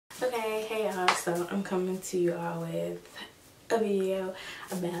Okay, hey y'all, so I'm coming to you all with a video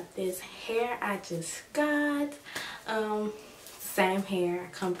about this hair I just got. Same hair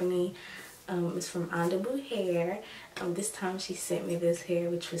company. It's from Ondibu hair. This time she sent me this hair,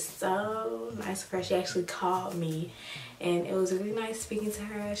 which was so nice of her. She actually called me and it was really nice speaking to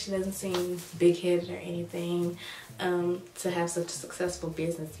her. She doesn't seem big-headed or anything, to have such a successful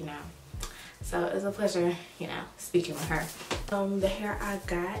business, you know. So it was a pleasure, you know, speaking with her. The hair I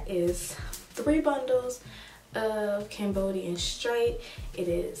got is 3 bundles of Cambodian straight. It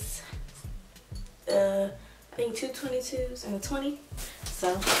is, I think 2 22s and a 20.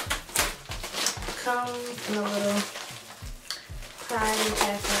 So comes in a little private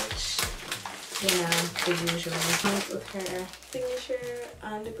package, you know, the usual. Comes with her signature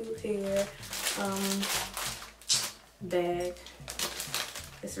Ondibu hair bag.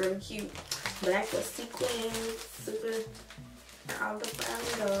 It's really cute. Black with sequins, super, all the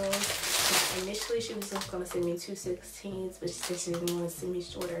bundles. Initially, she was just gonna send me 2 16s, but she said she didn't want to send me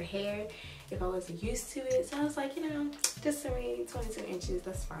shorter hair if I wasn't used to it. So I was like, you know, just send me 22 inches,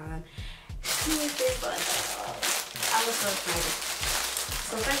 that's fine. She was 3 bundles. I was so excited.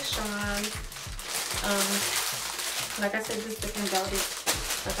 So thanks, Sean. Like I said, this is the Cambodian.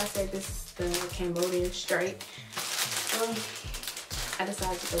 Like I said, this is the Cambodian straight. I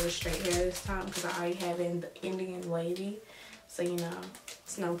decided to go with straight hair this time because I already have in the Indian wavy. So, you know,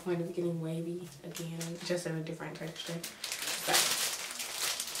 it's no point of getting wavy again, just in a different texture.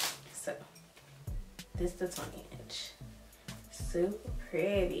 So this is the 20 inch. Super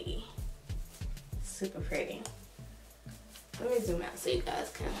pretty. Super pretty. Let me zoom out so you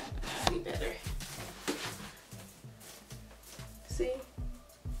guys can see better. See?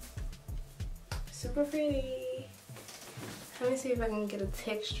 Super pretty. Let me see if I can get a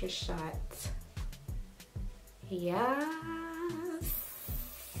texture shot. Yes.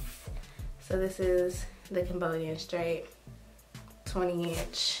 So this is the Cambodian straight 20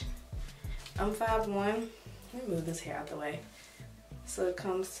 inch. I'm 5'1". Let me move this hair out the way. So it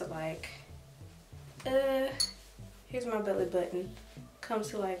comes to like, here's my belly button. Comes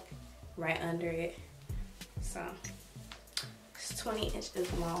to like right under it. So it's 20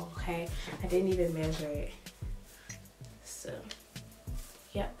 inches long, okay? I didn't even measure it. So,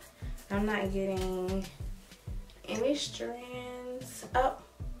 yep, I'm not getting any strands. Oh,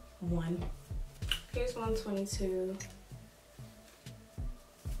 1. Here's 122.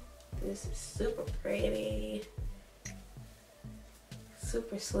 This is super pretty.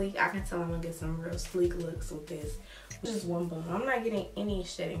 Super sleek. I can tell I'm gonna get some real sleek looks with this. Just 1 bundle. I'm not getting any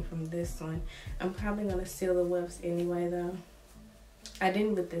shedding from this one. I'm probably gonna seal the wefts anyway though. I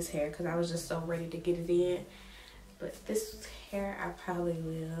didn't with this hair because I was just so ready to get it in. But this hair, I probably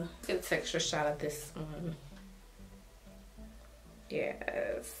will. Get a texture shot of this one.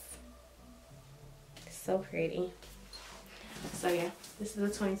 Yes. It's so pretty. So yeah, this is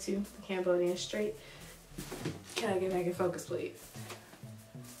the 22, the Cambodian straight. Can I get back in focus, please?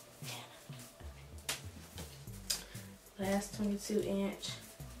 Last 22 inch.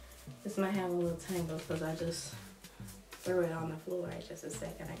 This might have a little tangle because I just threw it on the floor just a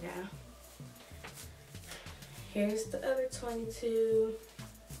second ago. Here's the other 22.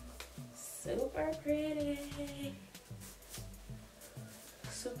 Super pretty.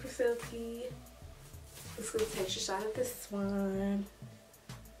 Super silky. Let's go take a shot of this one.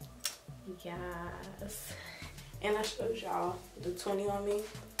 Yes. And I showed y'all the 20 on me.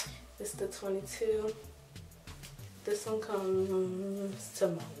 This is the 22. This one comes to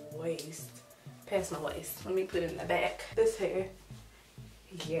my waist. Past my waist. Let me put it in the back. This hair,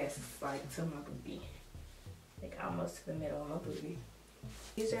 yes, it's like to my booty. Like almost to the middle of my booty.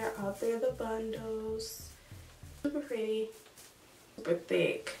 These are all 3 of the bundles. Super pretty. Super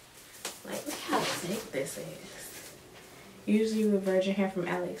thick. Like, look how thick this is. Usually with virgin hair from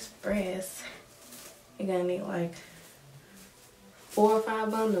AliExpress, you're gonna need like 4 or 5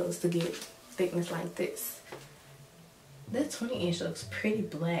 bundles to get thickness like this. That 20 inch looks pretty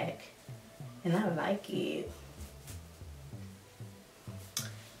black. And I like it.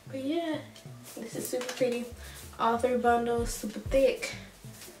 But yeah, this is super pretty. All 3 bundles, super thick.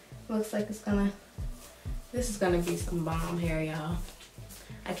 Looks like it's gonna, this is gonna be some bomb hair, y'all.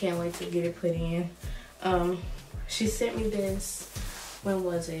 I can't wait to get it put in. She sent me this, when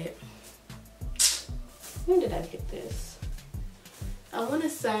was it? When did I get this? I wanna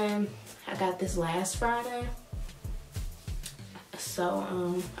say I got this last Friday.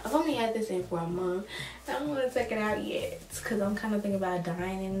 So I've only had this in for a month. I don't want to take it out yet because I'm kind of thinking about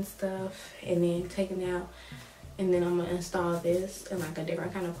dyeing and stuff and then taking it out, and then I'm gonna install this in like a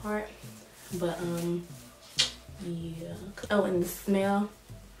different kind of part. But yeah. Oh, and the smell,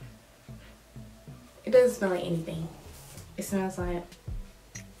 It doesn't smell like anything. It smells like,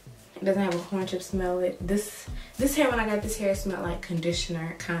 it doesn't have a corn chip smell. This hair, when I got this hair, it smelled like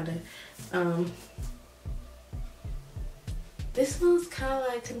conditioner, kind of. This smells kind of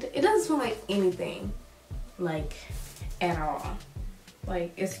like, it doesn't smell like anything, like, at all.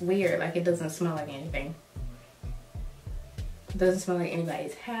 Like, it's weird. Like, it doesn't smell like anything. It doesn't smell like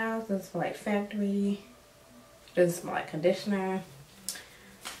anybody's house. It doesn't smell like factory. It doesn't smell like conditioner.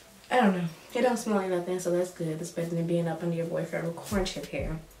 I don't know. It don't smell like nothing, so that's good. That's better than being up under your boyfriend with corn chip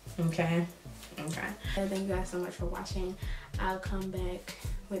hair. Okay? Okay. Thank you guys so much for watching. I'll come back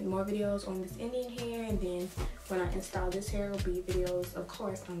with more videos on this Indian hair, and then when I install this hair, will be videos, of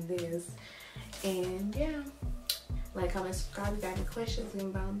course, on this. And yeah, like, comment, subscribe. If you got any questions, leave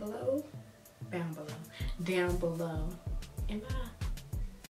them down below. And bye.